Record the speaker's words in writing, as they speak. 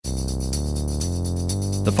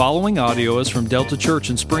The following audio is from Delta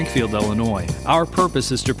Church in Springfield, Illinois. Our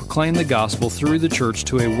purpose is to proclaim the gospel through the church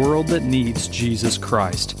to a world that needs Jesus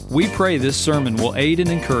Christ. We pray this sermon will aid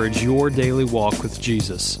and encourage your daily walk with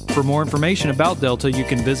Jesus. For more information about Delta, you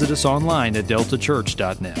can visit us online at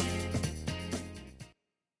deltachurch.net.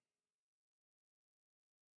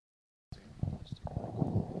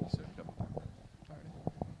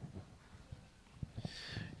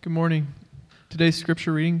 Good morning. Today's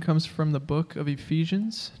scripture reading comes from the book of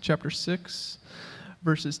Ephesians, chapter 6,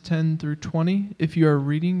 verses 10 through 20. If you are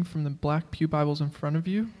reading from the Black Pew Bibles in front of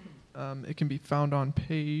you, it can be found on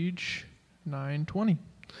page 920.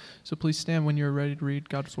 So please stand when you're ready to read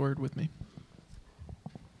God's word with me.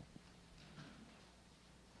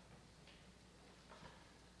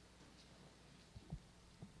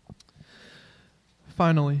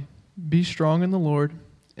 Finally, be strong in the Lord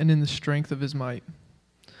and in the strength of his might.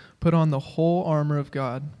 Put on the whole armor of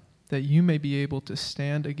God, that you may be able to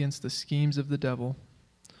stand against the schemes of the devil.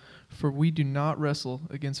 For we do not wrestle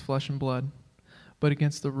against flesh and blood, but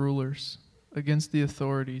against the rulers, against the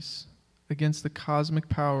authorities, against the cosmic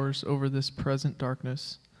powers over this present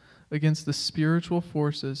darkness, against the spiritual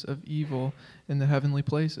forces of evil in the heavenly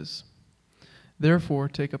places. Therefore,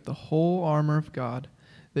 take up the whole armor of God,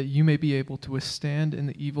 that you may be able to withstand in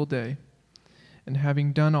the evil day, and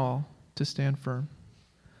having done all, to stand firm.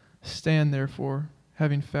 Stand therefore,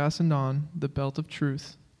 having fastened on the belt of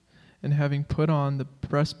truth, and having put on the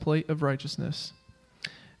breastplate of righteousness,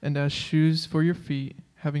 and as shoes for your feet,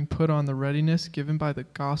 having put on the readiness given by the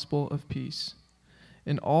gospel of peace.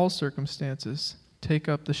 In all circumstances, take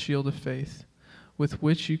up the shield of faith, with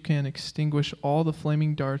which you can extinguish all the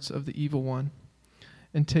flaming darts of the evil one,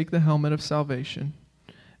 and take the helmet of salvation,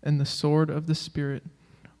 and the sword of the Spirit,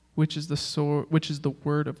 which is the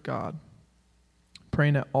word of God,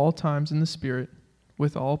 praying at all times in the Spirit,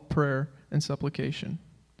 with all prayer and supplication.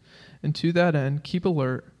 And to that end, keep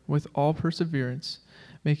alert with all perseverance,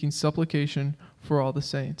 making supplication for all the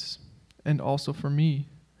saints, and also for me,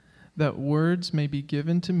 that words may be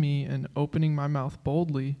given to me in opening my mouth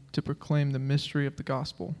boldly to proclaim the mystery of the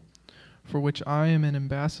gospel, for which I am an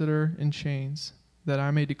ambassador in chains, that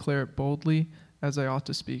I may declare it boldly as I ought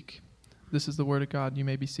to speak. This is the word of God. You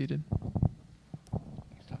may be seated.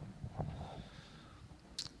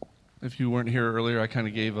 If you weren't here earlier, I kind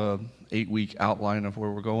of gave a 8-week outline of where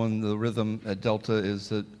we're going. The rhythm at Delta is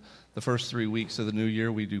that the first 3 weeks of the new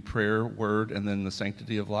year, we do prayer, word, and then the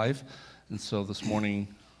sanctity of life. And so this morning,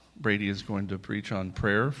 Brady is going to preach on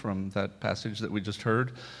prayer from that passage that we just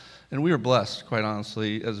heard. And we were blessed, quite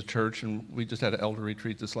honestly, as a church. And we just had an elder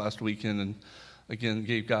retreat this last weekend and, again,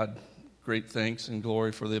 gave God great thanks and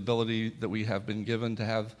glory for the ability that we have been given to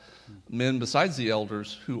have men besides the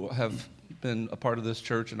elders who have been a part of this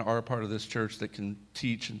church and are a part of this church that can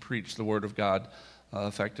teach and preach the Word of God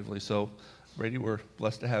effectively. So, Brady, we're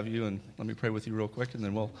blessed to have you, and let me pray with you real quick, and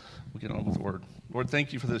then we'll get on with the Word. Lord,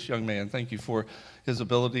 thank you for this young man. Thank you for his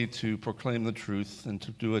ability to proclaim the truth and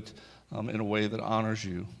to do it in a way that honors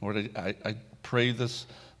you. Lord, I pray this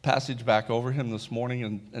passage back over him this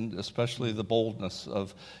morning, and especially the boldness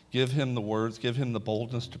of give him the words, give him the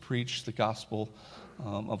boldness to preach the gospel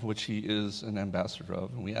of which he is an ambassador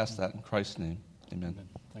of. And we ask that in Christ's name. Amen.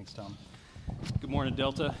 Thanks, Tom. Good morning,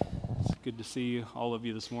 Delta. It's good to see all of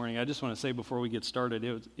you this morning. I just want to say before we get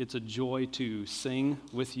started, it's a joy to sing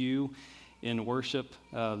with you in worship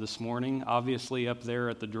this morning. Obviously, up there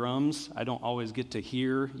at the drums, I don't always get to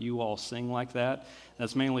hear you all sing like that.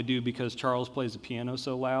 That's mainly due because Charles plays the piano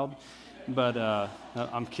so loud. But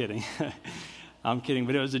I'm kidding. I'm kidding,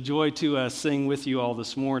 but it was a joy to sing with you all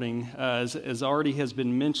this morning. As already has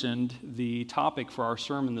been mentioned, the topic for our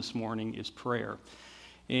sermon this morning is prayer.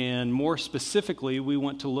 And more specifically, we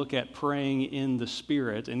want to look at praying in the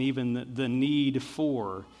Spirit and even the need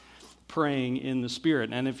for praying in the Spirit.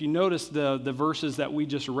 And if you notice the verses that we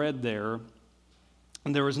just read there,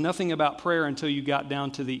 and there was nothing about prayer until you got down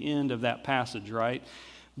to the end of that passage, right?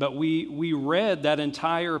 But we read that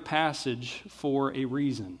entire passage for a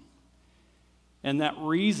reason. And that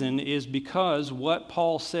reason is because what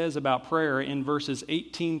Paul says about prayer in verses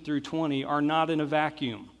 18 through 20 are not in a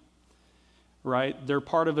vacuum, right? They're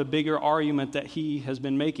part of a bigger argument that he has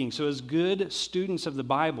been making. So as good students of the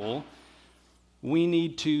Bible, we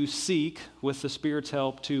need to seek, with the Spirit's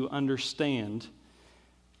help, to understand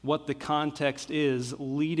what the context is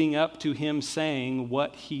leading up to him saying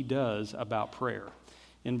what he does about prayer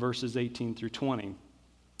in verses 18 through 20.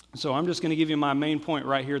 So I'm just going to give you my main point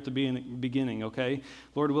right here at the beginning, okay?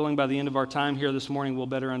 Lord willing, by the end of our time here this morning, we'll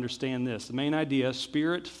better understand this. The main idea,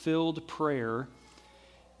 Spirit-filled prayer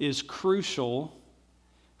is crucial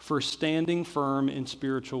for standing firm in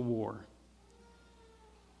spiritual war.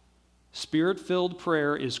 Spirit-filled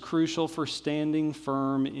prayer is crucial for standing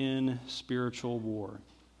firm in spiritual war.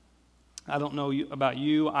 I don't know about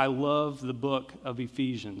you, I love the book of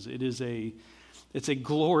Ephesians. It's a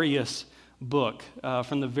glorious book.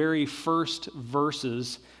 From the very first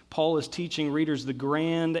verses, Paul is teaching readers the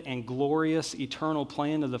grand and glorious eternal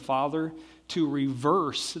plan of the Father to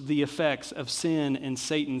reverse the effects of sin and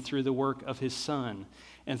Satan through the work of his Son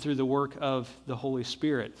and through the work of the Holy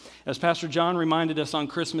Spirit. As Pastor John reminded us on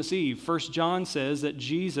Christmas Eve, 1 John says that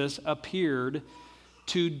Jesus appeared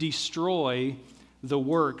to destroy the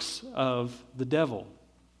works of the devil.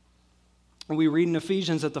 And we read in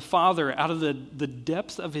Ephesians that the Father, out of the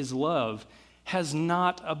depths of his love, has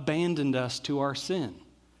not abandoned us to our sin.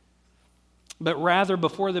 But rather,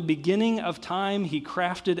 before the beginning of time, he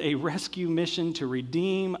crafted a rescue mission to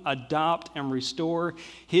redeem, adopt, and restore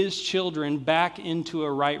his children back into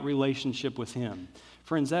a right relationship with him.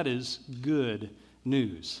 Friends, that is good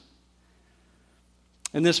news.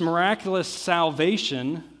 And this miraculous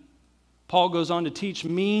salvation, Paul goes on to teach,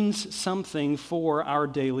 means something for our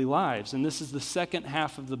daily lives. And this is the second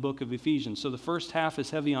half of the book of Ephesians. So the first half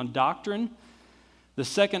is heavy on doctrine. The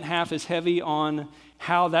second half is heavy on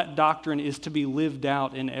how that doctrine is to be lived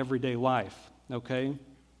out in everyday life, okay?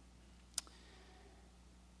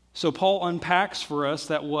 So Paul unpacks for us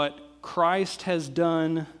that what Christ has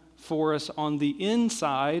done for us on the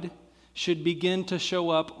inside should begin to show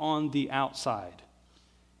up on the outside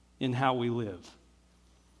in how we live.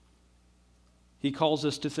 He calls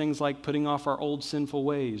us to things like putting off our old sinful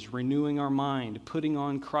ways, renewing our mind, putting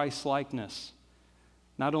on Christ-likeness,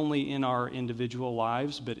 not only in our individual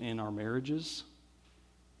lives, but in our marriages,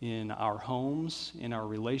 in our homes, in our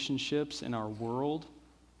relationships, in our world.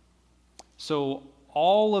 So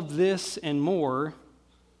all of this and more,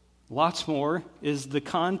 lots more, is the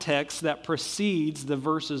context that precedes the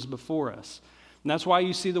verses before us. And that's why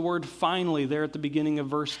you see the word finally there at the beginning of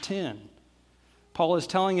verse 10. Paul is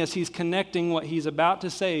telling us he's connecting what he's about to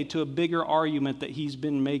say to a bigger argument that he's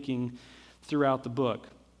been making throughout the book.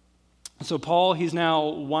 So Paul, he's now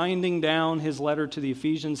winding down his letter to the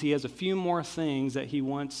Ephesians. He has a few more things that he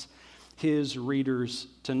wants his readers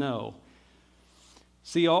to know.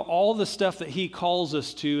 See, all the stuff that he calls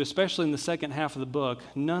us to, especially in the second half of the book,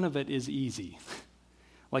 none of it is easy.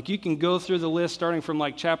 Like you can go through the list starting from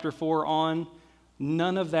like chapter 4 on.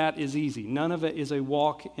 None of that is easy. None of it is a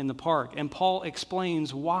walk in the park. And Paul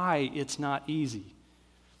explains why it's not easy.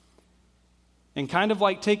 And kind of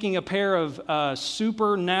like taking a pair of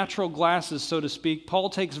supernatural glasses, so to speak, Paul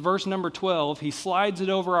takes verse number 12, he slides it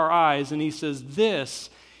over our eyes, and he says, this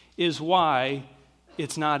is why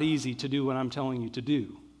it's not easy to do what I'm telling you to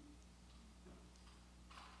do.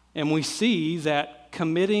 And we see that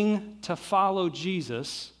committing to follow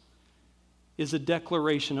Jesus is a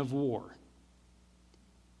declaration of war.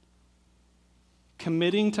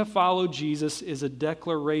 Committing to follow Jesus is a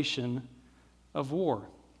declaration of war.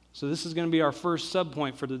 So this is going to be our first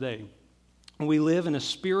subpoint for today. We live in a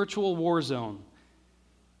spiritual war zone,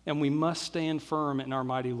 and we must stand firm in our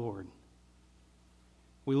mighty Lord.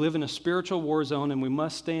 We live in a spiritual war zone, and we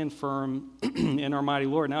must stand firm in our mighty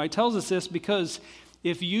Lord. Now, he tells us this because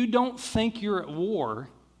if you don't think you're at war,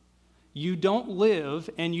 you don't live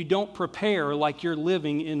and you don't prepare like you're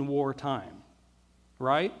living in wartime,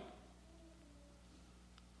 right?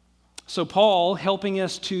 So Paul, helping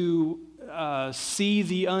us to see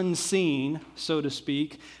the unseen, so to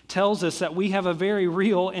speak, tells us that we have a very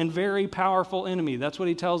real and very powerful enemy. That's what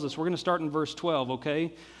he tells us. We're going to start in verse 12,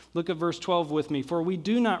 okay? Look at verse 12 with me. For we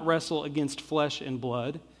do not wrestle against flesh and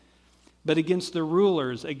blood, but against the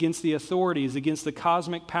rulers, against the authorities, against the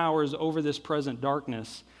cosmic powers over this present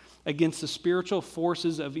darkness, against the spiritual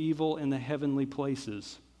forces of evil in the heavenly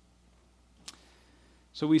places.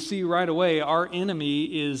 So we see right away our enemy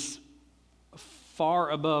is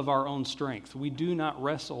far above our own strength. We do not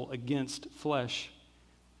wrestle against flesh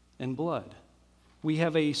and blood. We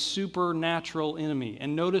have a supernatural enemy.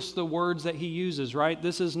 And notice the words that he uses, right?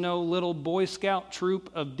 This is no little Boy Scout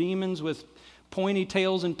troop of demons with pointy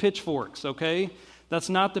tails and pitchforks, okay? That's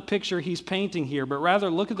not the picture he's painting here, but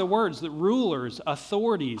rather look at the words, the rulers,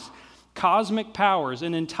 authorities, cosmic powers,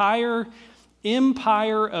 an entire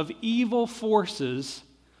empire of evil forces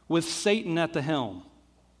with Satan at the helm.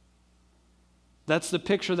 That's the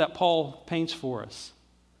picture that Paul paints for us.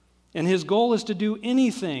 And his goal is to do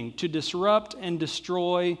anything to disrupt and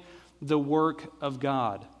destroy the work of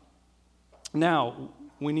God. Now,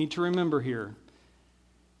 we need to remember here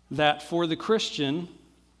that for the Christian,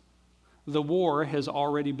 the war has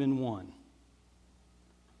already been won.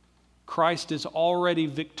 Christ is already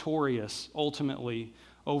victorious, ultimately,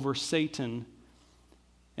 over Satan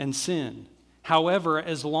and sin. However,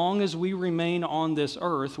 as long as we remain on this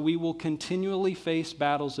earth, we will continually face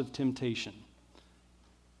battles of temptation.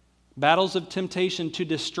 Battles of temptation to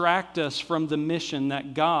distract us from the mission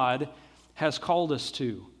that God has called us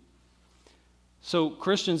to. So,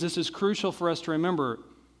 Christians, this is crucial for us to remember.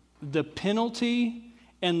 The penalty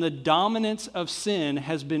and the dominance of sin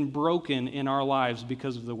has been broken in our lives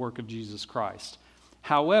because of the work of Jesus Christ.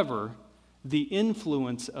 However, the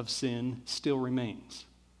influence of sin still remains.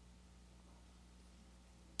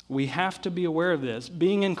 We have to be aware of this.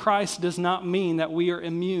 Being in Christ does not mean that we are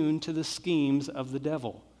immune to the schemes of the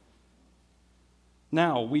devil.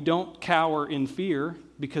 Now, we don't cower in fear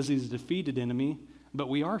because he's a defeated enemy, but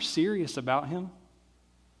we are serious about him.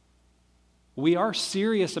 We are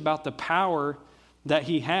serious about the power that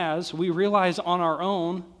he has. We realize on our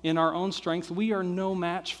own, in our own strength, we are no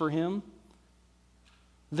match for him.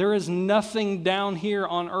 There is nothing down here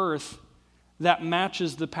on earth that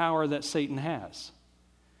matches the power that Satan has.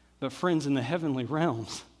 But friends, in the heavenly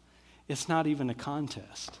realms, it's not even a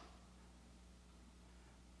contest.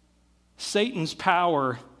 Satan's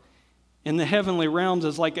power in the heavenly realms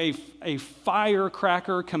is like a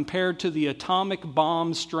firecracker compared to the atomic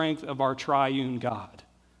bomb strength of our triune God.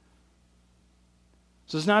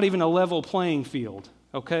 So it's not even a level playing field,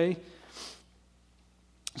 okay?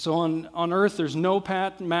 So on earth, there's no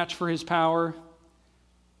match for his power,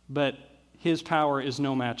 but his power is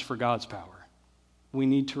no match for God's power. We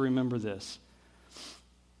need to remember this.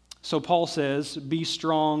 So Paul says, be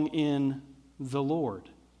strong in the Lord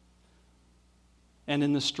and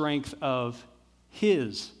in the strength of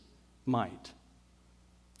his might.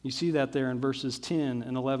 You see that there in verses 10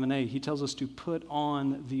 and 11a. He tells us to put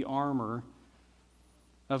on the armor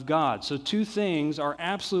of God. So two things are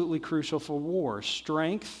absolutely crucial for war: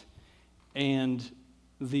 strength and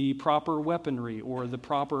the proper weaponry or the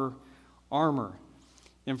proper armor.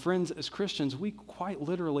 And friends, as Christians, we quite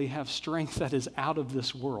literally have strength that is out of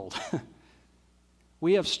this world.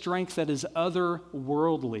 We have strength that is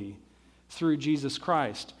otherworldly through Jesus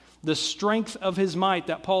Christ. The strength of his might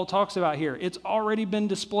that Paul talks about here, it's already been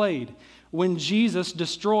displayed when Jesus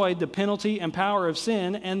destroyed the penalty and power of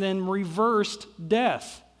sin and then reversed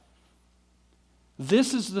death.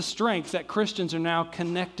 This is the strength that Christians are now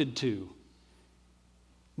connected to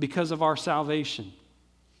because of our salvation.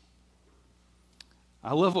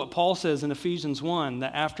 I love what Paul says in Ephesians 1,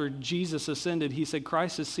 that after Jesus ascended, he said,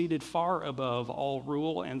 Christ is seated far above all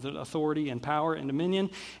rule and authority and power and dominion,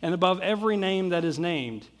 and above every name that is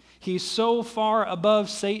named. He's so far above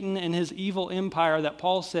Satan and his evil empire that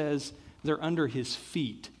Paul says they're under his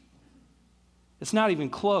feet. It's not even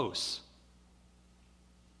close.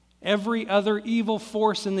 Every other evil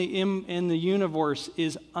force in the universe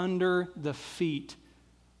is under the feet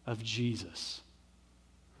of Jesus.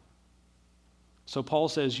 So Paul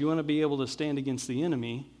says, you want to be able to stand against the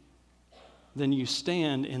enemy, then you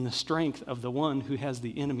stand in the strength of the one who has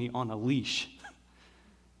the enemy on a leash.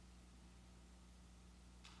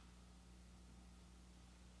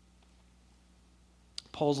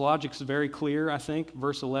 Paul's logic is very clear, I think,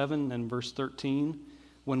 verse 11 and verse 13.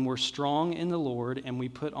 When we're strong in the Lord and we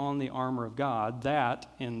put on the armor of God, that,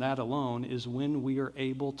 and that alone, is when we are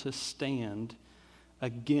able to stand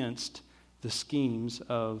against the schemes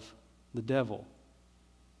of the devil.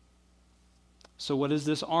 So what is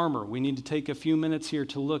this armor? We need to take a few minutes here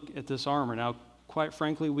to look at this armor. Now, quite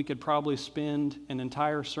frankly, we could probably spend an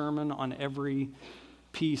entire sermon on every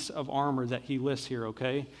piece of armor that he lists here,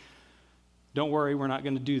 okay? Don't worry, we're not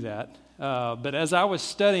going to do that. But as I was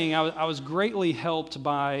studying, I was greatly helped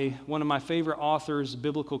by one of my favorite authors,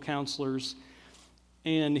 biblical counselors,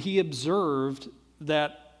 and he observed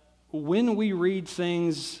that when we read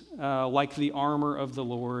things like the armor of the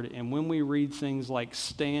Lord, and when we read things like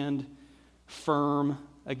stand firm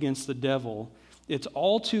against the devil, it's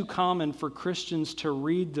all too common for Christians to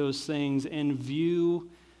read those things and view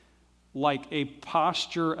like a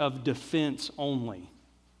posture of defense only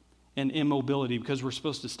and immobility because we're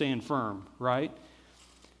supposed to stand firm, right?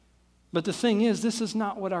 But the thing is, this is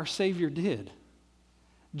not what our Savior did.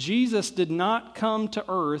 Jesus did not come to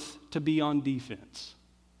earth to be on defense.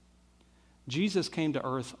 Jesus came to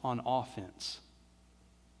earth on offense.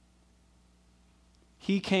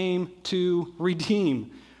 He came to redeem,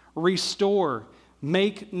 restore,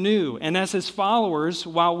 make new. And as his followers,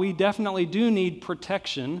 while we definitely do need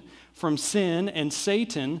protection from sin and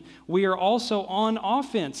Satan, we are also on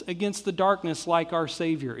offense against the darkness like our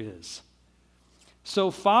Savior is. So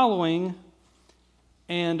following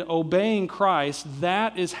and obeying Christ,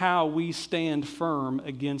 that is how we stand firm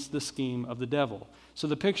against the scheme of the devil. So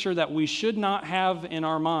the picture that we should not have in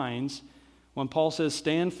our minds when Paul says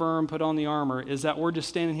stand firm, put on the armor, is that we're just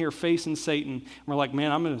standing here facing Satan. And we're like,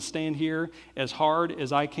 man, I'm going to stand here as hard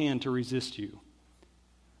as I can to resist you.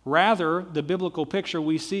 Rather, the biblical picture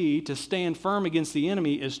we see to stand firm against the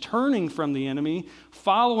enemy is turning from the enemy,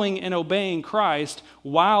 following and obeying Christ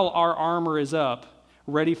while our armor is up,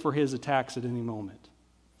 ready for his attacks at any moment.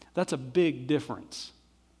 That's a big difference.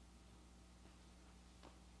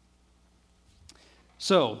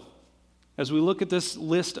 So, as we look at this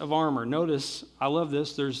list of armor, notice, I love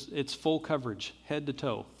this, it's full coverage, head to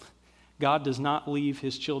toe. God does not leave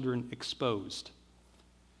his children exposed.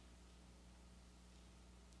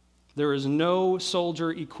 There is no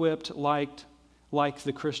soldier equipped like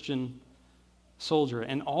the Christian soldier.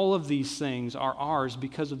 And all of these things are ours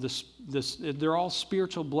because of this. They're all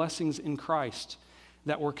spiritual blessings in Christ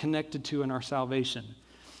that we're connected to in our salvation.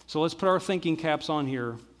 So let's put our thinking caps on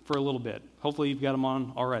here for a little bit. Hopefully you've got them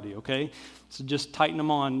on already, okay? So just tighten them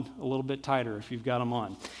on a little bit tighter if you've got them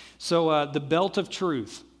on. So the belt of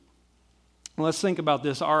truth. Let's think about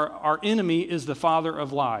this. Our enemy is the father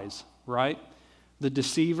of lies, right? The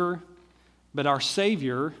deceiver. But our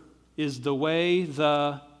Savior is the way,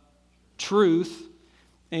 the truth,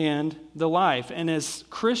 and the life. And as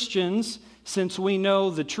Christians, since we know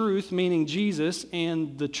the truth, meaning Jesus,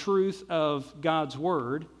 and the truth of God's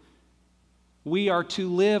Word, we are to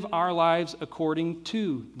live our lives according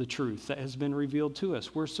to the truth that has been revealed to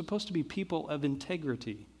us. We're supposed to be people of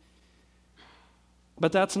integrity.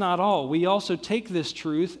 But that's not all. We also take this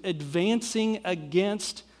truth, advancing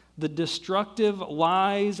against the destructive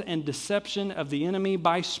lies and deception of the enemy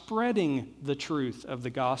by spreading the truth of the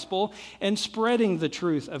gospel and spreading the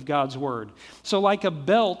truth of God's word. So like a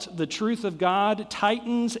belt, the truth of God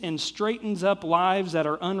tightens and straightens up lives that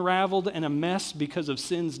are unraveled and a mess because of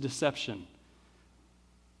sin's deception.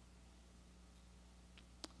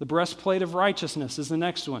 The breastplate of righteousness is the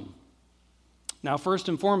next one. Now, first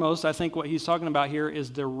and foremost, I think what he's talking about here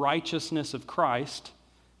is the righteousness of Christ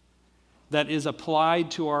that is applied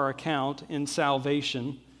to our account in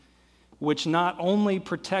salvation, which not only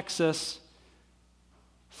protects us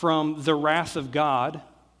from the wrath of God,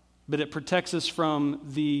 but it protects us from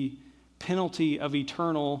the penalty of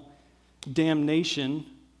eternal damnation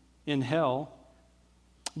in hell.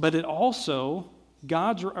 But it also,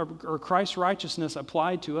 God's or Christ's righteousness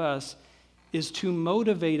applied to us is to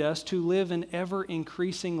motivate us to live an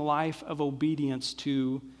ever-increasing life of obedience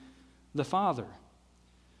to the Father.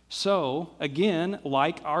 So, again,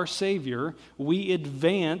 like our Savior, we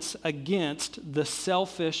advance against the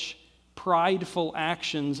selfish, prideful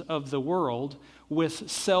actions of the world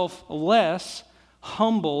with selfless,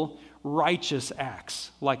 humble, righteous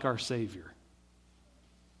acts like our Savior.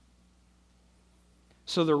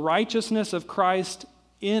 So the righteousness of Christ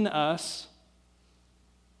in us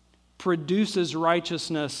produces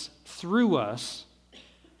righteousness through us.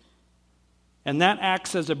 And that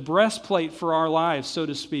acts as a breastplate for our lives, so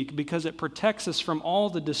to speak, because it protects us from all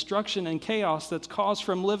the destruction and chaos that's caused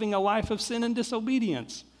from living a life of sin and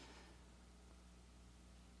disobedience.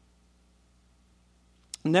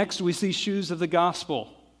 Next, we see shoes of the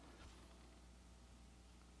gospel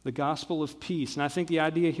of peace. And I think the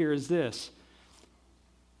idea here is this: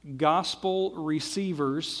 gospel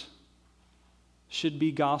receivers should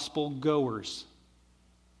be gospel goers.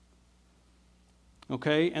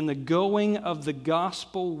 Okay, and the going of the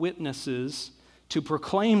gospel witnesses to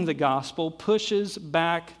proclaim the gospel pushes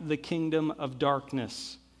back the kingdom of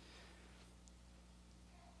darkness.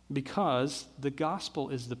 Because the gospel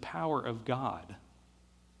is the power of God.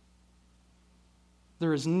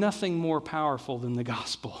 There is nothing more powerful than the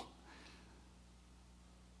gospel.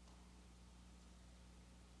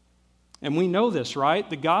 And we know this, right?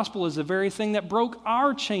 The gospel is the very thing that broke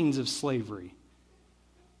our chains of slavery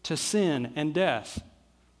to sin and death.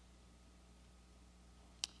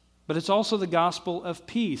 But it's also the gospel of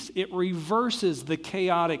peace. It reverses the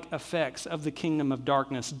chaotic effects of the kingdom of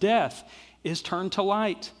darkness. Death is turned to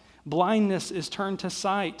light. Blindness is turned to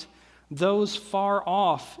sight. Those far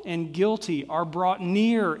off and guilty are brought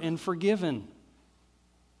near and forgiven.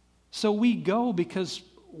 So we go because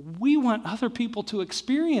we want other people to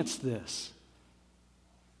experience this.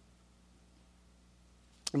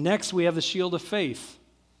 Next, we have the shield of faith.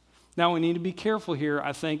 Now, we need to be careful here,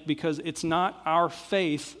 I think, because it's not our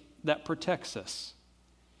faith that protects us.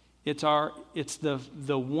 It's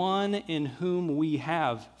the one in whom we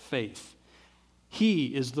have faith.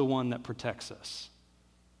 He is the one that protects us.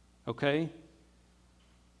 Okay?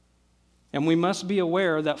 And we must be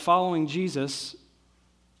aware that following Jesus,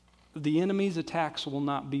 the enemy's attacks will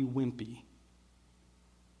not be wimpy.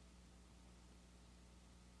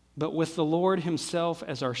 But with the Lord himself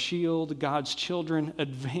as our shield, God's children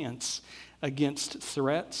advance against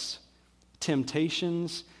threats,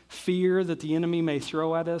 temptations, fear that the enemy may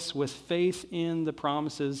throw at us with faith in the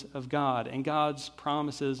promises of God. And God's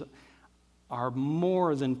promises are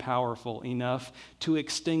more than powerful enough to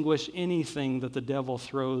extinguish anything that the devil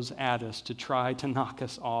throws at us to try to knock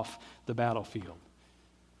us off the battlefield.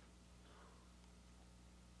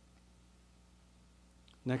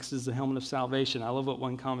 Next is the helmet of salvation. I love what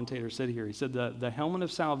one commentator said here. He said the helmet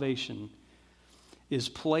of salvation is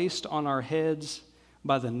placed on our heads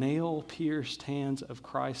by the nail-pierced hands of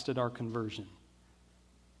Christ at our conversion.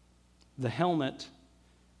 The helmet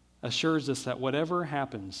assures us that whatever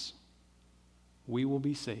happens, we will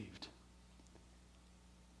be saved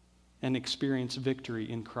and experience victory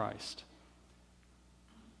in Christ.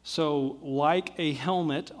 So, like a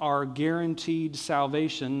helmet, our guaranteed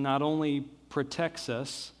salvation not only protects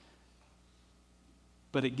us,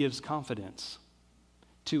 but it gives confidence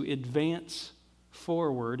to advance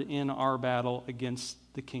forward in our battle against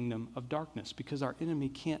the kingdom of darkness, because our enemy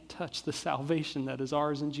can't touch the salvation that is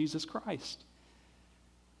ours in Jesus Christ.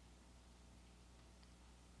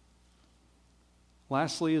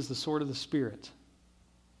 Lastly is the sword of the Spirit.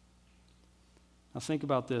 Now think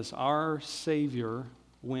about this. Our Savior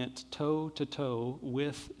went toe to toe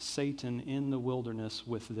with Satan in the wilderness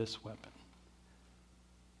with this weapon.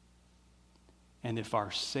 And if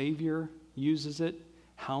our Savior uses it,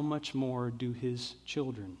 how much more do his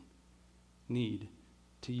children need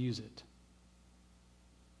to use it?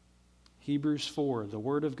 Hebrews 4, the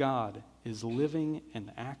Word of God is living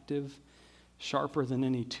and active, sharper than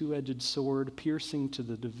any two-edged sword, piercing to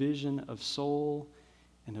the division of soul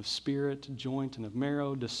and of spirit, joint and of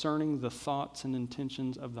marrow, discerning the thoughts and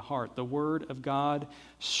intentions of the heart. The Word of God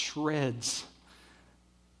shreds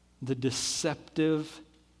the deceptive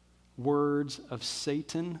words of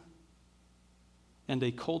Satan and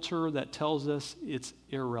a culture that tells us it's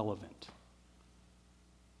irrelevant.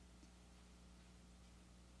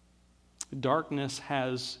 Darkness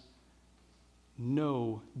has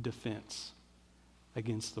no defense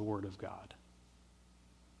against the Word of God.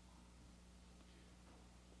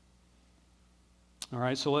 All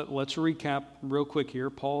right, so let's recap real quick here.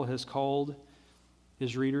 Paul has called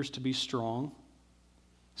his readers to be strong,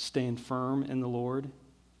 stand firm in the Lord.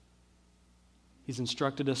 He's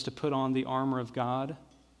instructed us to put on the armor of God.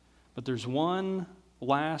 But there's one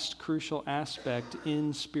last crucial aspect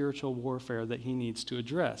in spiritual warfare that he needs to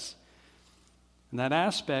address. And that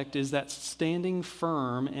aspect is that standing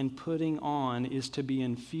firm and putting on is to be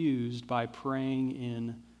infused by praying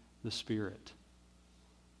in the Spirit.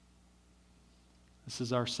 This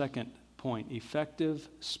is our second point. Effective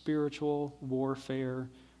spiritual warfare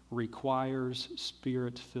requires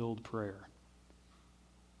Spirit-filled prayer.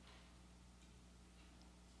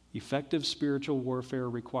 Effective spiritual warfare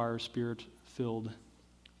requires Spirit-filled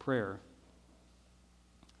prayer.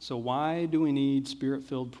 So why do we need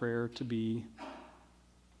Spirit-filled prayer to be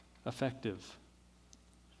effective?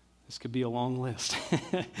 This could be a long list.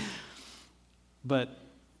 But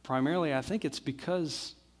primarily, I think it's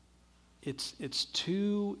because it's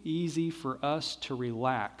too easy for us to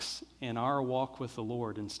relax in our walk with the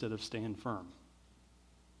Lord instead of stand firm.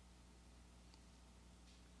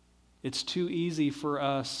 It's too easy for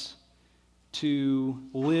us to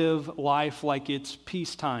live life like it's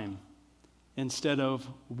peacetime instead of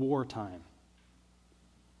wartime.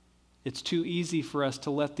 It's too easy for us to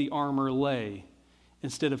let the armor lay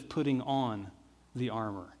instead of putting on the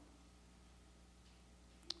armor.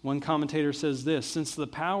 One commentator says this: since the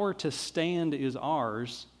power to stand is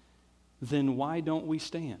ours, then why don't we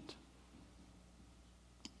stand?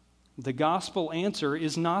 The gospel answer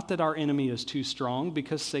is not that our enemy is too strong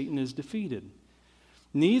because Satan is defeated.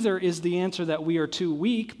 Neither is the answer that we are too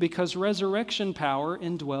weak because resurrection power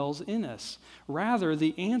indwells in us. Rather,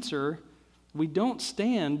 the answer, we don't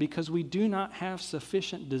stand because we do not have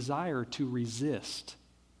sufficient desire to resist.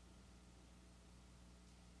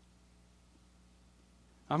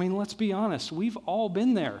 I mean, let's be honest. We've all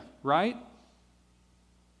been there, right?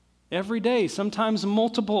 Every day, sometimes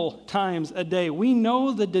multiple times a day. We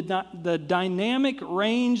know the dynamic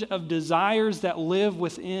range of desires that live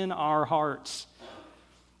within our hearts.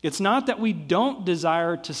 It's not that we don't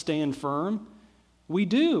desire to stand firm. We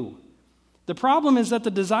do. The problem is that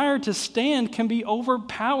the desire to stand can be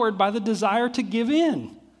overpowered by the desire to give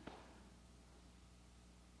in.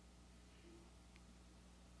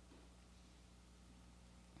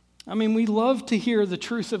 I mean, we love to hear the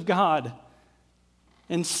truth of God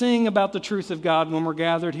and sing about the truth of God when we're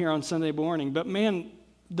gathered here on Sunday morning. But man,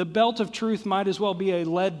 the belt of truth might as well be a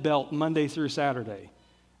lead belt Monday through Saturday,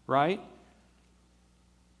 right?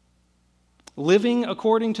 Living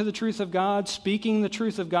according to the truth of God, speaking the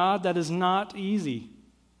truth of God, that is not easy.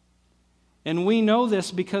 And we know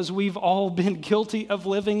this because we've all been guilty of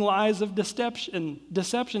living lives of deception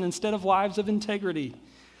instead of lives of integrity.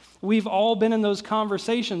 We've all been in those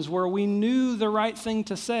conversations where we knew the right thing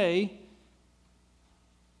to say,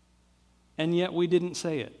 and yet we didn't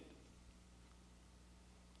say it.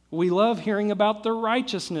 We love hearing about the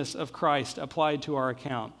righteousness of Christ applied to our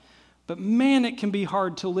account. But man, it can be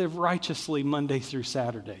hard to live righteously Monday through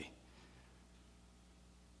Saturday.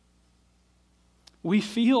 We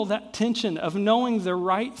feel that tension of knowing the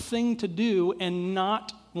right thing to do and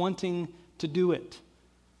not wanting to do it.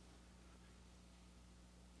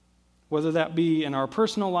 Whether that be in our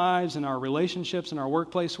personal lives, in our relationships, in our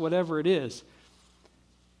workplace, whatever it is.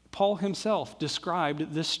 Paul himself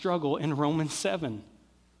described this struggle in Romans 7.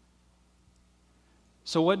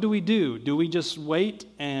 So what do? Do we just wait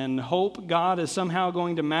and hope God is somehow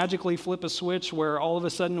going to magically flip a switch where all of a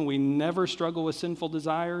sudden we never struggle with sinful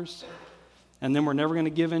desires and then we're never going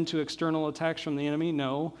to give in to external attacks from the enemy?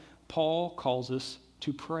 No, Paul calls us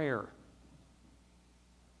to prayer.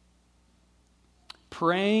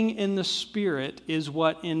 Praying in the Spirit is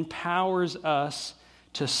what empowers us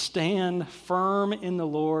to stand firm in the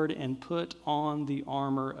Lord and put on the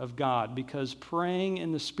armor of God, because praying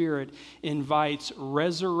in the Spirit invites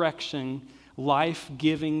resurrection,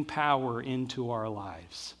 life-giving power into our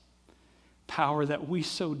lives. Power that we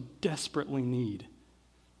so desperately need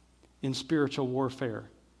in spiritual warfare.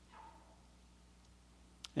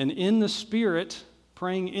 And in the Spirit,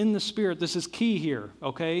 praying in the Spirit, this is key here,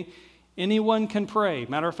 okay? Anyone can pray.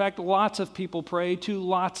 Matter of fact, lots of people pray to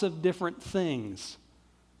lots of different things.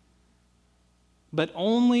 But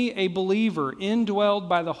only a believer indwelled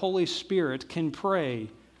by the Holy Spirit can pray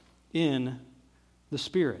in the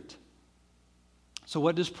Spirit. So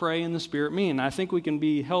what does pray in the Spirit mean? I think we can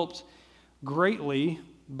be helped greatly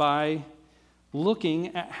by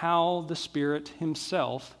looking at how the Spirit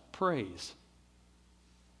himself prays.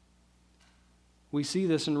 We see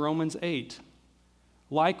this in Romans 8.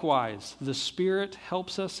 Likewise, the Spirit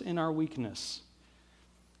helps us in our weakness.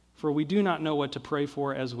 For we do not know what to pray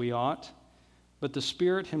for as we ought, but the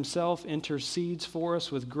Spirit himself intercedes for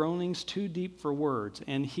us with groanings too deep for words.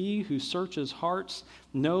 And he who searches hearts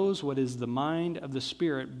knows what is the mind of the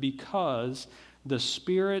Spirit, because the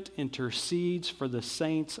Spirit intercedes for the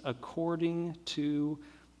saints according to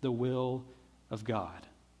the will of God.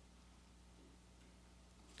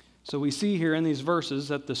 So we see here in these verses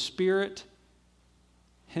that the Spirit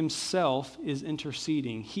himself is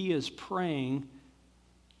interceding. He is praying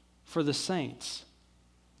for the saints.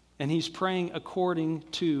 And he's praying according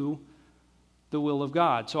to the will of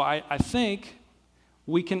God. So I think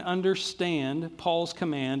we can understand Paul's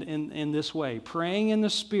command in this way. Praying in the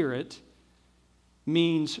Spirit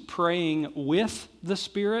means praying with the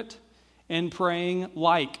Spirit and praying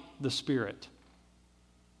like the Spirit.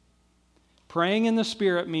 Praying in the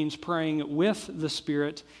Spirit means praying with the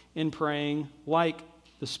Spirit and praying like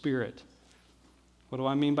the Spirit. What do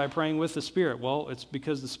I mean by praying with the Spirit? Well, it's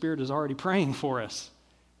because the Spirit is already praying for us.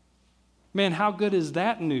 Man, how good is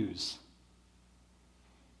that news?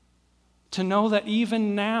 To know that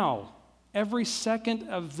even now, every second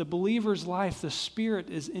of the believer's life, the Spirit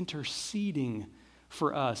is interceding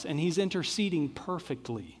for us, and he's interceding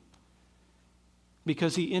perfectly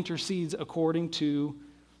because he intercedes according to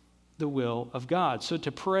the will of God. So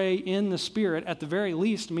to pray in the Spirit, at the very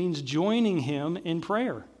least, means joining him in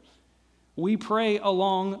prayer. We pray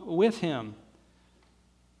along with him.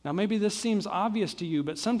 Now, maybe this seems obvious to you,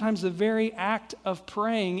 but sometimes the very act of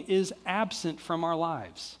praying is absent from our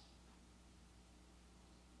lives.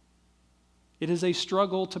 It is a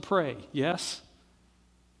struggle to pray, yes?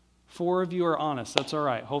 4 of you are honest. That's all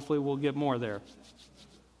right. Hopefully we'll get more there.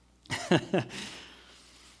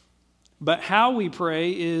 But how we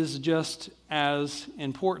pray is just as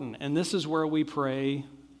important. And this is where we pray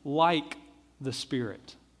like the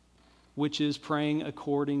Spirit, which is praying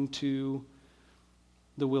according to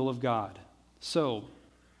the will of God. So,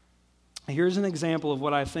 here's an example of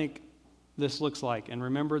what I think this looks like. And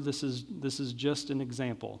remember, this is just an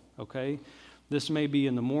example, okay? This may be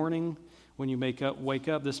in the morning when you wake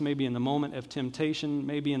up. This may be in the moment of temptation,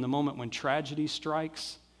 maybe in the moment when tragedy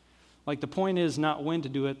strikes. Like, the point is not when to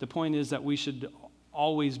do it. The point is that we should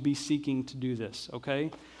always be seeking to do this,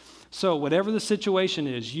 okay? So whatever the situation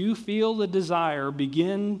is, you feel the desire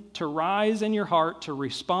begin to rise in your heart to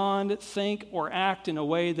respond, think, or act in a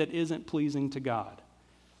way that isn't pleasing to God.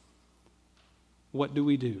 What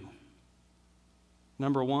do?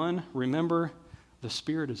 Number 1, remember the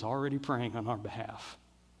Spirit is already praying on our behalf.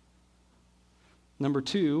 Number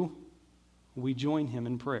 2, we join him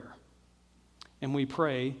in prayer. and we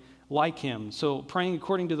pray like him. So praying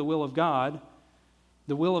according to the will of God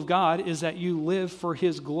is that you live for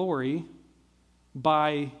his glory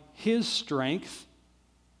by his strength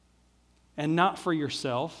and not for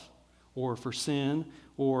yourself or for sin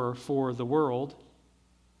or for the world.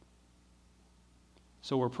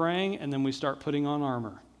 So we're praying, and then we start putting on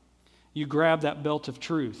armor. You grab that belt of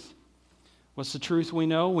truth. What's the truth we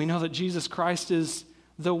know? We know that Jesus Christ is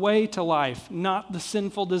the way to life, not the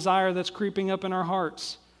sinful desire that's creeping up in our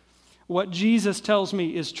hearts. What Jesus tells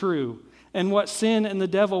me is true, and what sin and the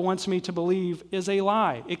devil wants me to believe is a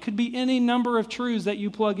lie. It could be any number of truths that you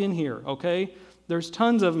plug in here, okay? There's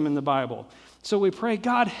tons of them in the Bible. So we pray,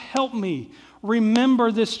 God, help me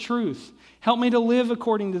remember this truth. Help me to live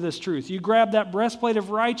according to this truth. You grab that breastplate of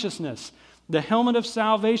righteousness, the helmet of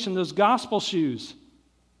salvation, those gospel shoes.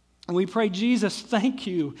 And we pray, Jesus, thank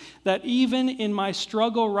you that even in my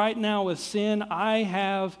struggle right now with sin, I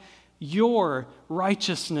have your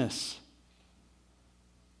righteousness.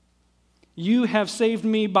 You have saved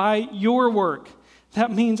me by your work.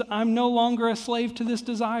 That means I'm no longer a slave to this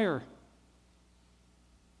desire.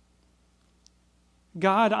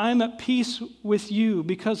 God, I'm at peace with you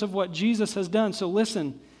because of what Jesus has done. So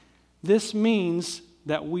listen, this means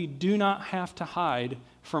that we do not have to hide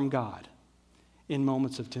from God in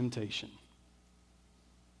moments of temptation,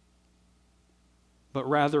 but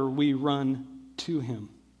rather we run to him.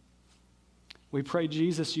 We pray,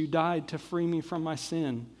 Jesus, you died to free me from my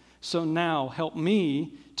sin. So now help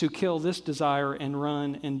me to kill this desire and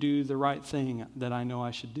run and do the right thing that I know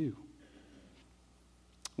I should do.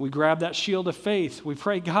 We grab that shield of faith. We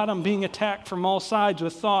pray, God, I'm being attacked from all sides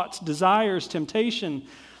with thoughts, desires, temptation.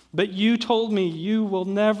 But you told me I will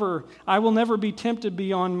never be tempted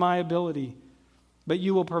beyond my ability. But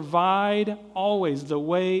you will provide always the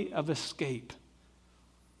way of escape.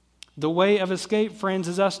 The way of escape, friends,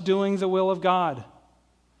 is us doing the will of God.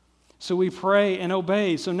 So we pray and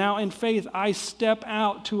obey. So now in faith, I step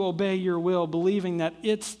out to obey your will, believing that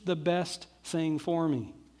it's the best thing for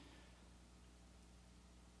me.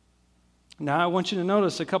 Now I want you to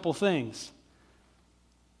notice a couple things.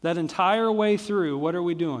 That entire way through, what are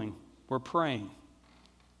we doing? We're praying,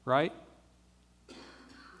 right?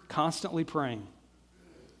 Constantly praying.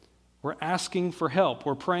 We're asking for help.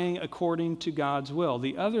 We're praying according to God's will.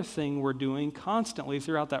 The other thing we're doing constantly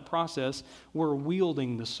throughout that process, we're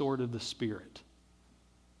wielding the sword of the Spirit.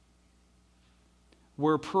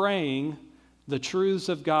 We're praying the truths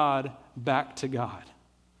of God back to God.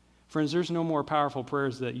 Friends, there's no more powerful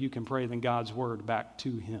prayers that you can pray than God's word back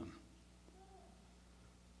to him.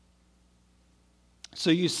 So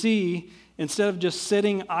you see, instead of just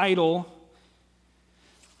sitting idle,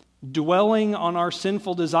 dwelling on our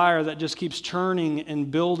sinful desire that just keeps churning and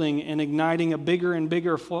building and igniting a bigger and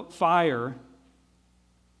bigger fire,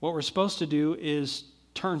 what we're supposed to do is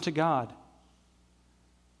turn to God.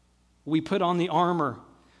 We put on the armor.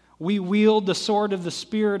 We wield the sword of the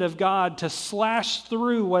Spirit of God to slash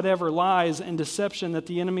through whatever lies and deception that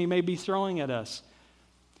the enemy may be throwing at us.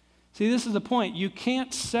 See, this is the point. You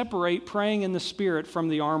can't separate praying in the Spirit from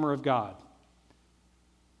the armor of God.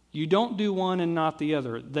 You don't do one and not the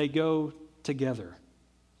other. They go together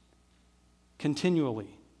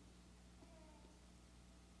continually.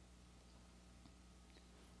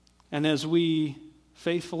 And as we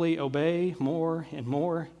faithfully obey more and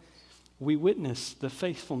more, we witness the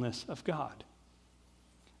faithfulness of God.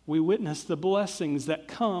 We witness the blessings that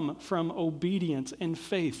come from obedience and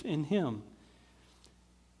faith in him.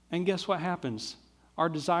 And guess what happens? Our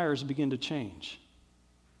desires begin to change.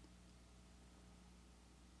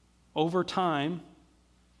 Over time,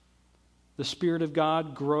 the Spirit of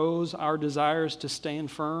God grows our desires to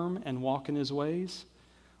stand firm and walk in his ways,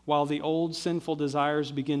 while the old sinful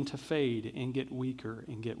desires begin to fade and get weaker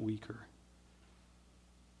and get weaker.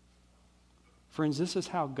 Friends, this is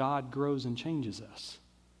how God grows and changes us.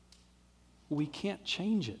 We can't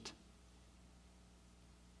change it.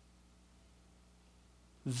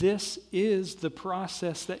 This is the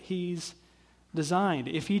process that he's designed.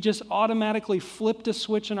 If he just automatically flipped a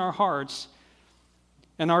switch in our hearts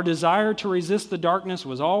and our desire to resist the darkness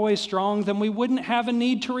was always strong, then we wouldn't have a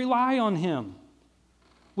need to rely on him.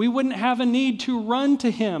 We wouldn't have a need to run to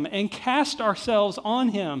him and cast ourselves on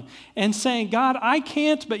him and saying, God, I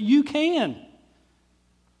can't, but you can.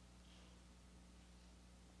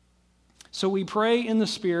 So we pray in the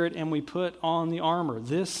Spirit and we put on the armor.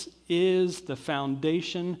 This is the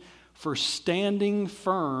foundation for standing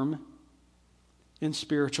firm in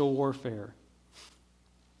spiritual warfare.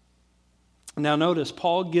 Now notice,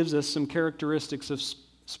 Paul gives us some characteristics of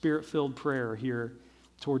Spirit-filled prayer here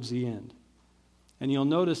towards the end. And you'll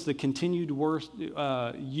notice the continued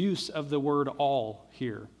use of the word all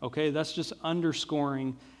here. Okay, that's just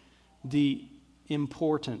underscoring the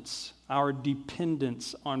importance, our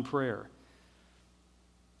dependence on prayer.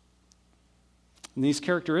 And these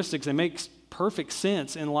characteristics, they make perfect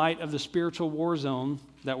sense in light of the spiritual war zone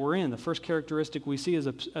that we're in. The first characteristic we see is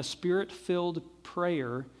a spirit-filled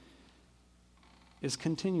prayer is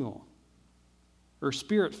continual. Or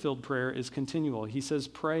spirit-filled prayer is continual. He says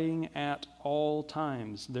praying at all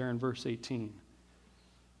times there in verse 18.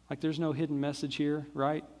 Like there's no hidden message here,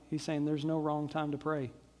 right? He's saying there's no wrong time to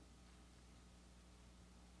pray.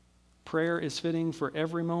 Prayer is fitting for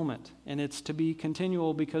every moment, and it's to be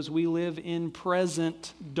continual because we live in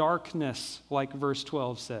present darkness, like verse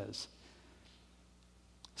 12 says.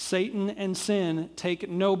 Satan and sin take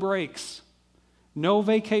no breaks, no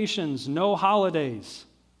vacations, no holidays.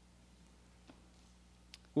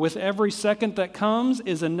 With every second that comes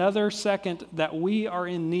is another second that we are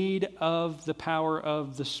in need of the power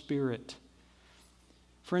of the Spirit.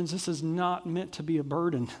 Friends, this is not meant to be a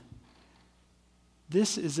burden.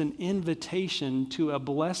 This is an invitation to a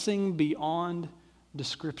blessing beyond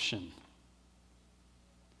description.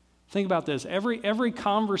 Think about this. Every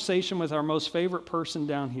conversation with our most favorite person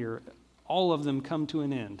down here, all of them come to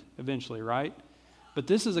an end eventually, right? But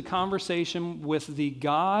this is a conversation with the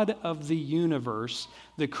God of the universe,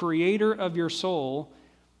 the creator of your soul.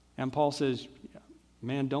 And Paul says,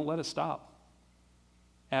 man, don't let it stop.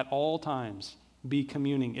 At all times, be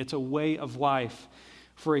communing. It's a way of life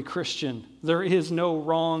for a Christian. There is no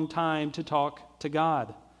wrong time to talk to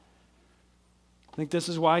God. I think this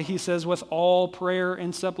is why he says with all prayer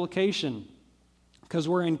and supplication, because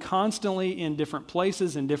we're constantly in different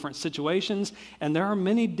places, in different situations, and there are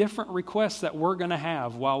many different requests that we're going to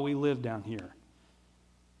have while we live down here.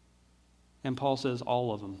 And Paul says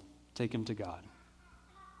all of them, take them to God.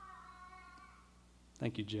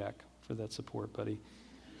 Thank you, Jack, for that support, buddy.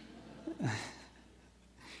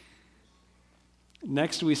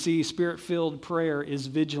 Next, we see spirit-filled prayer is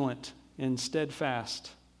vigilant and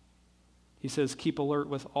steadfast. He says, keep alert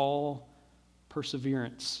with all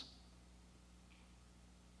perseverance.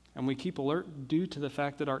 And we keep alert due to the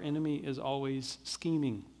fact that our enemy is always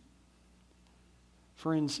scheming.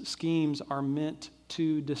 Friends, schemes are meant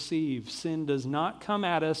to deceive. Sin does not come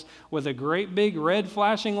at us with a great big red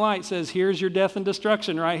flashing light says, here's your death and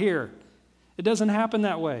destruction right here. It doesn't happen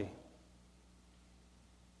that way.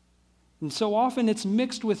 And so often it's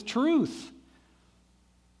mixed with truth.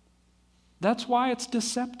 That's why it's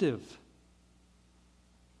deceptive.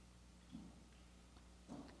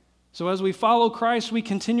 So as we follow Christ, we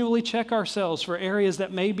continually check ourselves for areas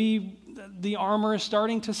that maybe the armor is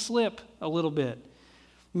starting to slip a little bit,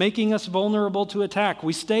 making us vulnerable to attack.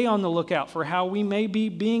 We stay on the lookout for how we may be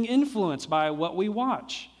being influenced by what we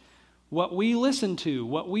watch, what we listen to,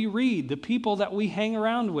 what we read, the people that we hang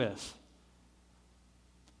around with.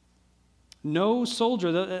 No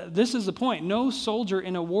soldier, this is the point, no soldier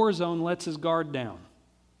in a war zone lets his guard down.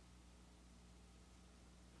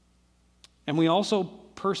 And we also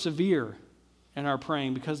persevere in our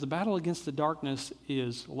praying because the battle against the darkness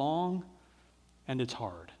is long and it's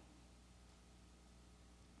hard.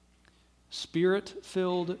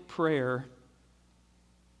 Spirit-filled prayer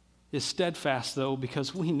is steadfast, though,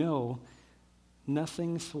 because we know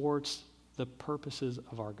nothing thwarts the purposes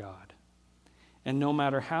of our God. And no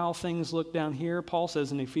matter how things look down here, Paul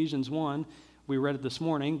says in Ephesians 1, we read it this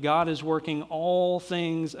morning, God is working all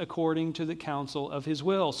things according to the counsel of his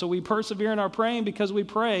will. So we persevere in our praying because we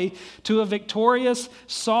pray to a victorious,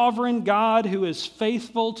 sovereign God who is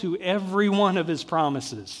faithful to every one of his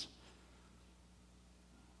promises.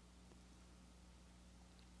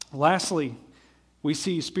 Lastly, we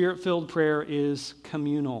see spirit-filled prayer is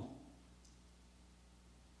communal.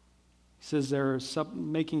 He says they're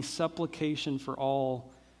making supplication for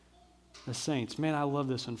all the saints. Man, I love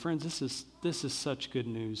this one. Friends, this is such good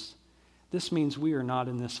news. This means we are not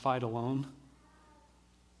in this fight alone.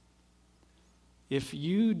 If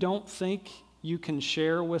you don't think you can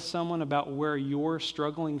share with someone about where you're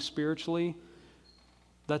struggling spiritually,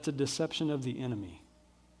 that's a deception of the enemy.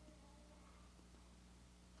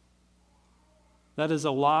 That is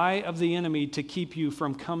a lie of the enemy to keep you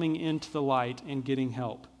from coming into the light and getting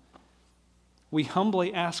help. We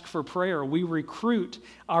humbly ask for prayer. We recruit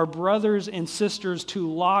our brothers and sisters to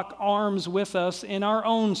lock arms with us in our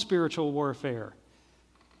own spiritual warfare.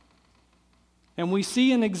 And we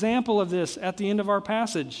see an example of this at the end of our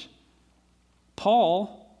passage.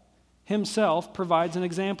 Paul himself provides an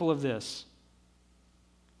example of this,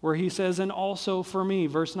 where he says, and also for me,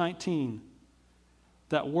 verse 19,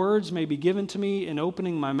 that words may be given to me in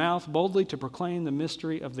opening my mouth boldly to proclaim the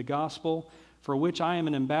mystery of the gospel, for which I am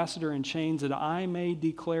an ambassador in chains, that I may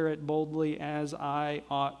declare it boldly as I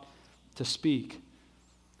ought to speak.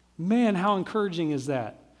 Man, how encouraging is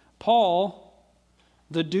that? Paul,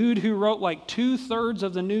 the dude who wrote like 2/3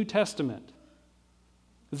 of the New Testament,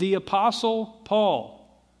 the Apostle Paul,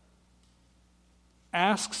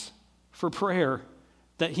 asks for prayer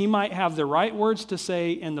that he might have the right words to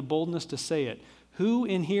say and the boldness to say it. Who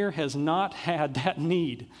in here has not had that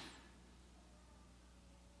need?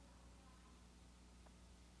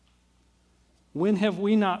 When have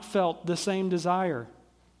we not felt the same desire?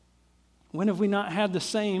 When have we not had the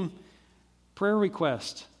same prayer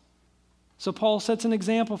request? So Paul sets an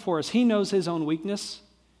example for us. He knows his own weakness.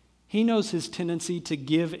 He knows his tendency to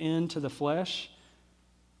give in to the flesh.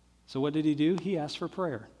 So what did he do? He asked for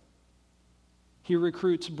prayer. He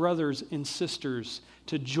recruits brothers and sisters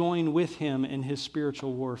to join with him in his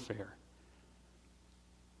spiritual warfare.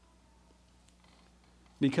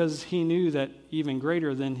 Because he knew that even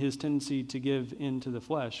greater than his tendency to give into the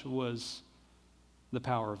flesh was the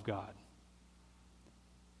power of God.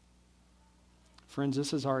 Friends,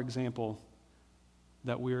 this is our example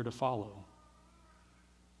that we are to follow.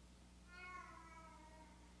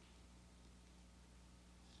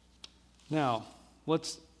 Now,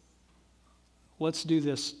 let's do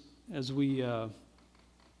this as we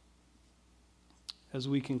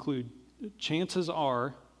conclude. Chances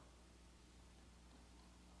are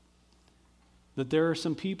that there are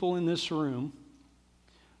some people in this room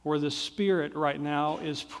where the Spirit right now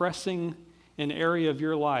is pressing an area of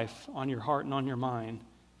your life on your heart and on your mind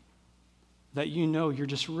that you know you're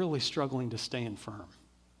just really struggling to stand firm.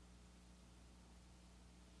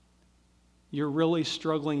 You're really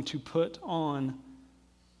struggling to put on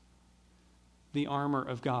the armor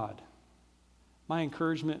of God. My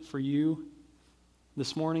encouragement for you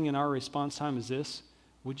this morning in our response time is this: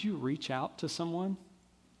 would you reach out to someone?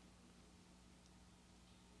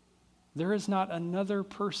 There is not another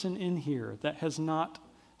person in here that has not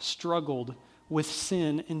struggled with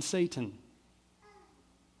sin and Satan.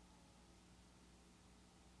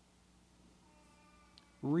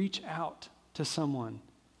 Reach out to someone.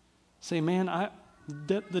 Say, man,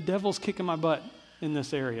 the devil's kicking my butt in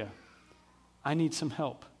this area. I need some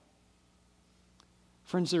help.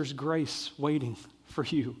 Friends, there's grace waiting for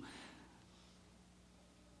you.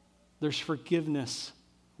 There's forgiveness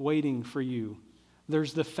waiting for you.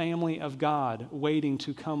 There's the family of God waiting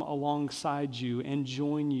to come alongside you and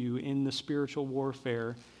join you in the spiritual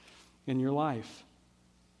warfare in your life.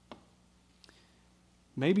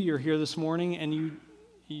 Maybe you're here this morning and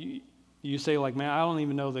you say, like, man, I don't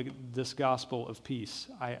even know this gospel of peace.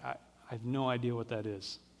 I have no idea what that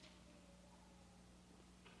is.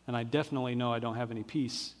 And I definitely know I don't have any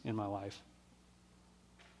peace in my life.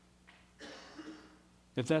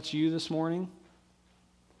 If that's you this morning,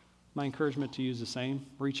 my encouragement to you is the same.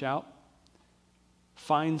 Reach out.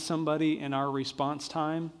 Find somebody in our response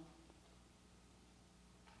time.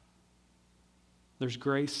 There's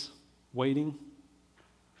grace waiting.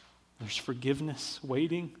 There's forgiveness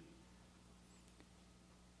waiting.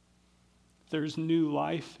 There's new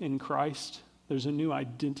life in Christ. There's a new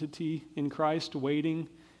identity in Christ waiting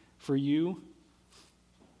for you.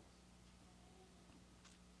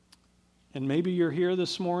 And maybe you're here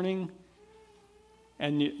this morning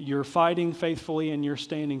and you're fighting faithfully and you're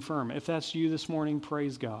standing firm. If that's you this morning,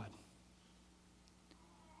 praise God.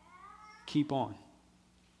 Keep on.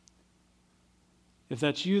 If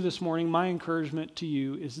that's you this morning, my encouragement to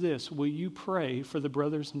you is this: will you pray for the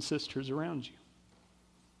brothers and sisters around you?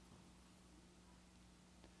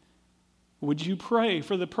 Would you pray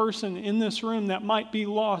for the person in this room that might be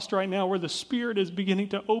lost right now, where the Spirit is beginning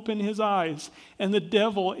to open his eyes and the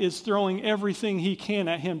devil is throwing everything he can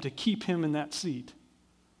at him to keep him in that seat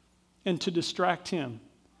and to distract him?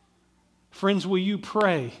 Friends, will you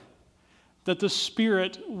pray that the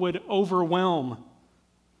Spirit would overwhelm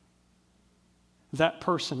that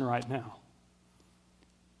person right now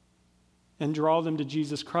and draw them to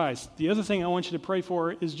Jesus Christ? The other thing I want you to pray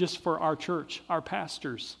for is just for our church, our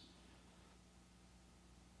pastors.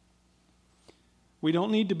 We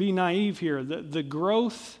don't need to be naive here. The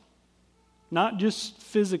growth, not just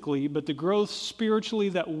physically, but the growth spiritually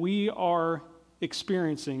that we are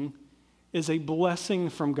experiencing is a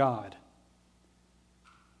blessing from God.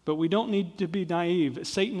 But we don't need to be naive.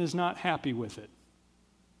 Satan is not happy with it.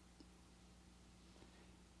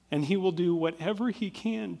 And he will do whatever he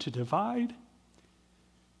can to divide,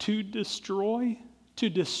 to destroy,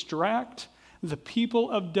 to distract the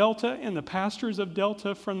people of Delta and the pastors of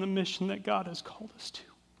Delta from the mission that God has called us to.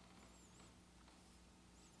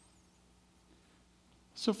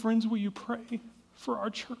 So friends, will you pray for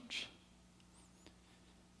our church?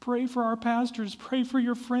 Pray for our pastors. Pray for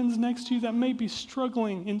your friends next to you that may be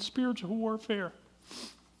struggling in spiritual warfare.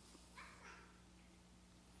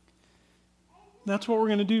 That's what we're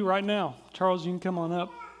going to do right now. Charles, you can come on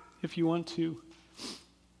up if you want to.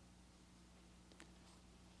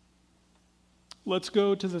 Let's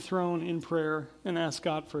go to the throne in prayer and ask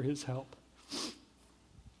God for his help.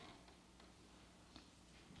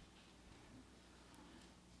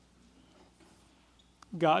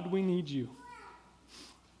 God, we need you.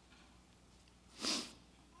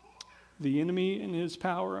 The enemy and his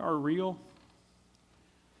power are real.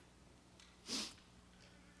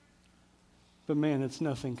 But man, it's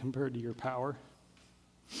nothing compared to your power.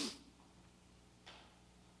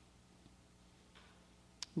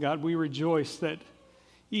 God, we rejoice that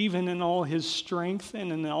even in all his strength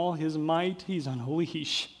and in all his might, he's on a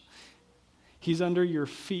leash. He's under your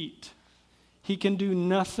feet. He can do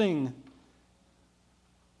nothing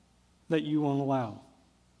that you won't allow.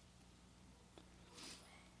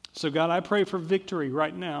 So God, I pray for victory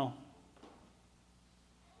right now.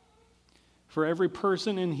 For every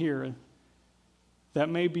person in here that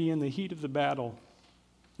may be in the heat of the battle,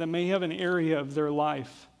 that may have an area of their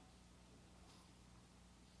life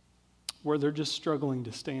where they're just struggling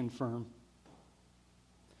to stand firm.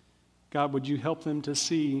 God, would you help them to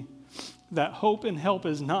see that hope and help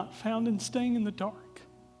is not found in staying in the dark?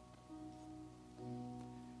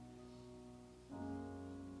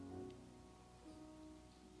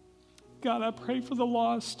 God, I pray for the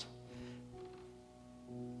lost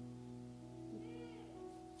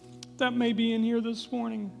that may be in here this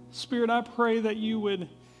morning. Spirit, I pray that you would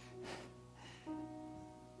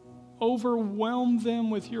overwhelm them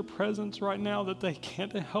with your presence right now, that they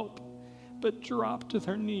can't help but drop to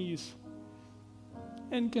their knees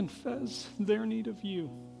and confess their need of you.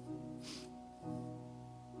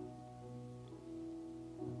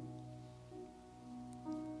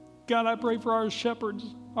 God, I pray for our shepherds,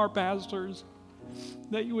 our pastors,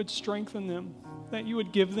 that you would strengthen them, that you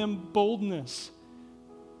would give them boldness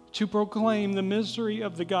to proclaim the mystery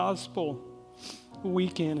of the gospel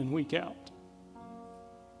week in and week out.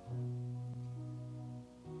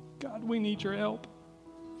 God, we need your help.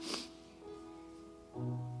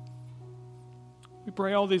 We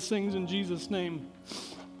pray all these things in Jesus' name.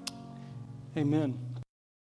 Amen.